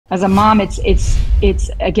As a mom, it's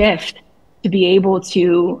a gift to be able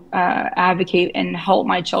to advocate and help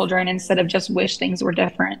my children instead of just wish things were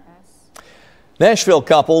different. Nashville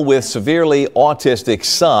couple with severely autistic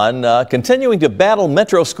son continuing to battle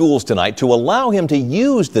Metro Schools tonight to allow him to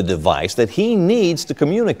use the device that he needs to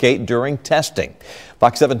communicate during testing.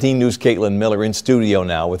 Fox 17 News' Caitlin Miller in studio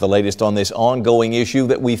now with the latest on this ongoing issue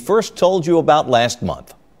that we first told you about last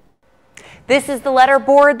month. This is the letter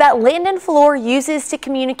board that Landon Falleur uses to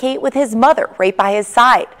communicate with his mother right by his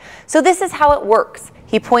side. So this is how it works.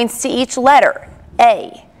 He points to each letter,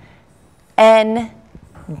 A, N,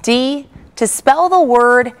 D, to spell the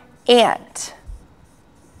word and.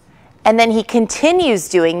 And then he continues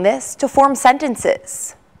doing this to form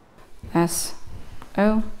sentences.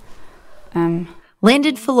 S-O-M.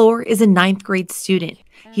 Landon Falleur is a 9th grade student.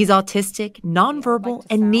 He's autistic, nonverbal,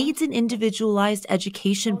 and needs an individualized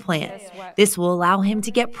education plan. This will allow him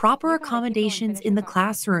to get proper accommodations in the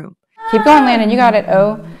classroom. Keep going, Landon. You got it.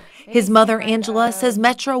 O. His mother, Angela, says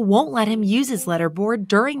Metro won't let him use his letterboard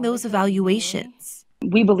during those evaluations.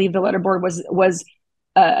 We believe the letterboard was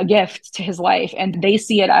a gift to his life, and they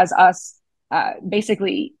see it as us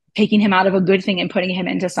basically taking him out of a good thing and putting him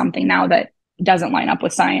into something now that doesn't line up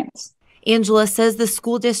with science. Angela says the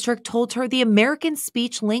school district told her the American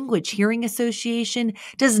Speech Language Hearing Association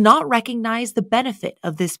does not recognize the benefit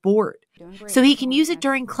of this board. So he can use it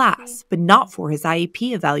during class, but not for his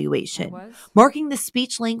IEP evaluation, marking the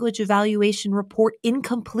speech language evaluation report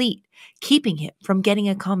incomplete, keeping him from getting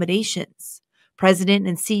accommodations. President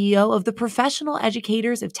and CEO of the Professional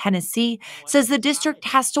Educators of Tennessee says the district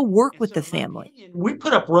has to work with the family. We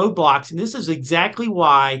put up roadblocks, and this is exactly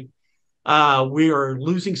why we are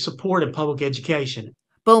losing support in public education.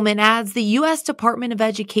 Bowman adds the U.S. Department of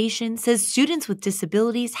Education says students with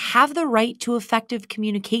disabilities have the right to effective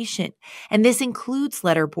communication, and this includes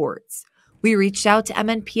letterboards. We reached out to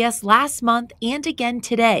MNPS last month and again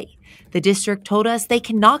today. The district told us they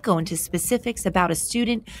cannot go into specifics about a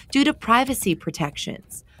student due to privacy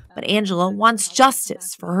protections. But Angela wants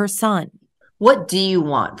justice for her son. What do you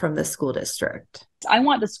want from the school district? I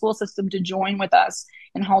want the school system to join with us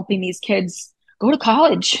in helping these kids go to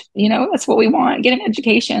college. You know, that's what we want. Get an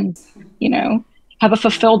education, you know, have a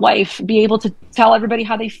fulfilled life, be able to tell everybody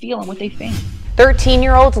how they feel and what they think.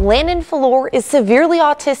 13-year-old Landon Falleur is severely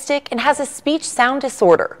autistic and has a speech sound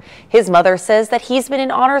disorder. His mother says that he's been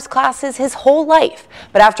in honors classes his whole life,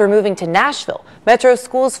 but after moving to Nashville, Metro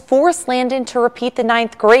Schools forced Landon to repeat the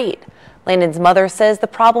 9th grade. Landon's mother says the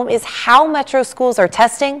problem is how Metro Schools are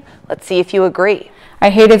testing. Let's see if you agree. I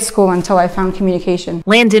hated school until I found communication.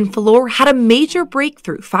 Landon Falleur had a major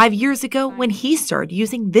breakthrough 5 years ago when he started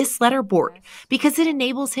using this letterboard because it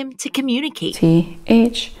enables him to communicate.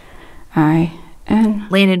 T-H-I-N.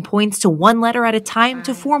 Landon points to one letter at a time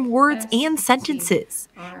to form words and sentences.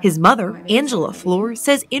 His mother, Angela Falleur,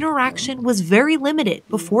 says interaction was very limited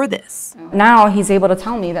before this. Now he's able to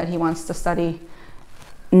tell me that he wants to study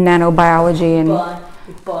nanobiology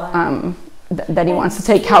and that he wants to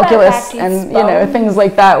take calculus and, you know, things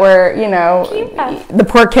like that, where, you know, the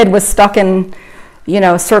poor kid was stuck in, you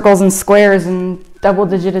know, circles and squares and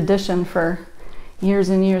double-digit addition for years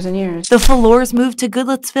and years and years. The Falleurs moved to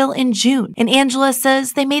Goodlettsville in June, and Angela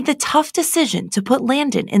says they made the tough decision to put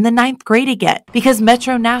Landon in the 9th grade again because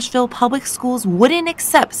Metro Nashville Public Schools wouldn't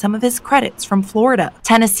accept some of his credits from Florida.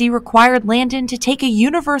 Tennessee required Landon to take a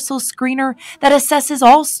universal screener that assesses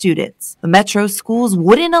all students. The Metro Schools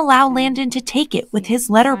wouldn't allow Landon to take it with his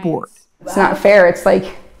letterboard. It's not fair. It's like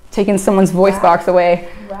taking someone's voice box away.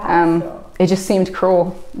 It just seemed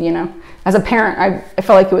cruel, you know. As a parent, I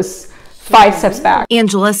felt like it was 5 steps back.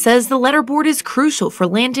 Angela says the letterboard is crucial for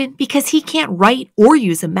Landon because he can't write or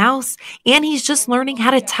use a mouse, and he's just learning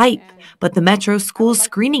how to type. But the Metro Schools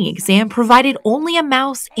screening exam provided only a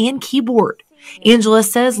mouse and keyboard. Angela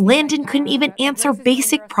says Landon couldn't even answer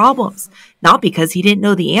basic problems, not because he didn't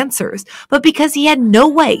know the answers, but because he had no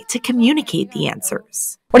way to communicate the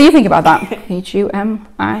answers. What do you think about that?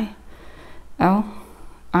 H-U-M-I-L-I-A-T.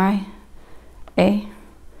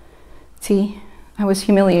 I was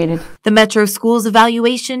humiliated. The Metro Schools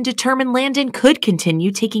evaluation determined Landon could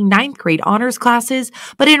continue taking 9th grade honors classes,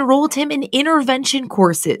 but enrolled him in intervention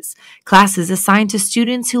courses, classes assigned to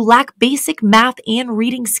students who lack basic math and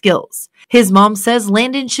reading skills. His mom says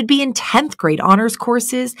Landon should be in 10th grade honors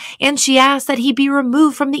courses, and she asked that he be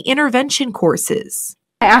removed from the intervention courses.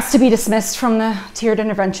 I asked to be dismissed from the tiered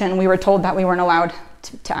intervention. We were told that we weren't allowed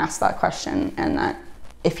to ask that question, and that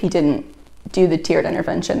if he didn't do the tiered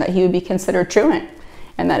intervention, that he would be considered truant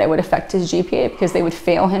and that it would affect his GPA because they would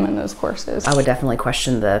fail him in those courses. I would definitely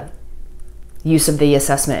question the use of the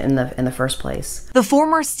assessment in the first place. The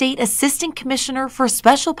former state assistant commissioner for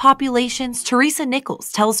special populations, Teresa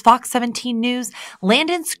Nichols, tells Fox 17 News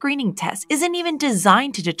Landon's screening test isn't even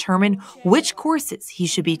designed to determine which courses he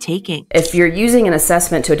should be taking. If you're using an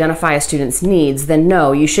assessment to identify a student's needs, then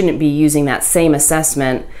no, you shouldn't be using that same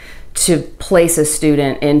assessment to place a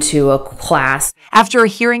student into a class. After a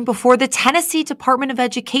hearing before the Tennessee Department of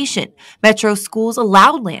Education, Metro Schools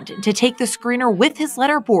allowed Landon to take the screener with his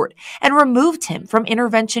letter board and removed him from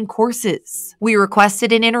intervention courses. We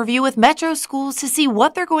requested an interview with Metro Schools to see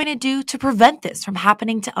what they're going to do to prevent this from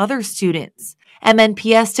happening to other students.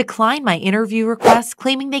 MNPS declined my interview request,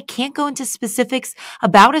 claiming they can't go into specifics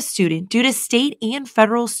about a student due to state and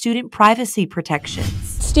federal student privacy protections.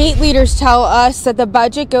 State leaders tell us that the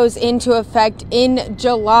budget goes into effect in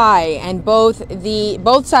July, and both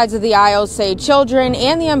sides of the aisle say children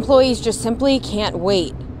and the employees just simply can't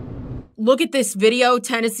wait. Look at this video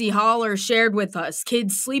Tennessee Falleur shared with us.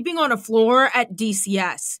 Kids sleeping on a floor at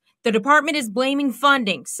DCS. The department is blaming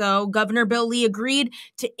funding, so Governor Bill Lee agreed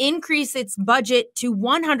to increase its budget to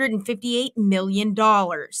 $158 million.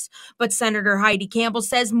 But Senator Heidi Campbell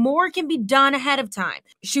says more can be done ahead of time.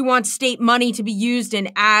 She wants state money to be used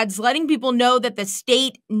in ads, letting people know that the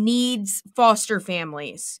state needs foster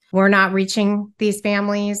families. We're not reaching these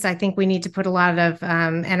families. I think we need to put a lot of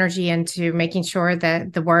energy into making sure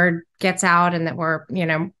that the word gets out and that we're,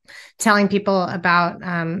 telling people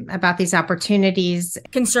about these opportunities.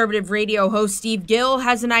 Conservative radio host Steve Gill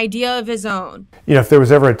has an idea of his own. If there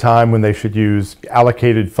was ever a time when they should use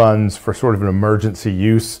allocated funds for sort of an emergency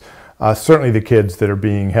use, certainly the kids that are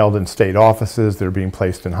being held in state offices, that are being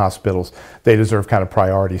placed in hospitals, they deserve kind of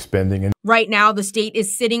priority spending. And right now, the state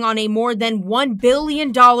is sitting on a more than $1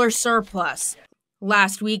 billion surplus.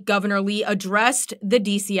 Last week, Governor Lee addressed the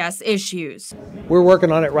DCS issues. We're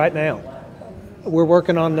working on it right now. We're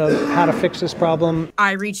working on how to fix this problem.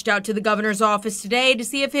 I reached out to the governor's office today to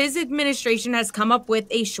see if his administration has come up with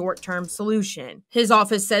a short-term solution. His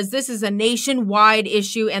office says this is a nationwide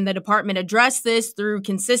issue and the department addressed this through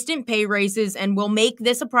consistent pay raises and will make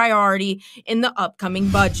this a priority in the upcoming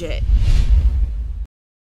budget.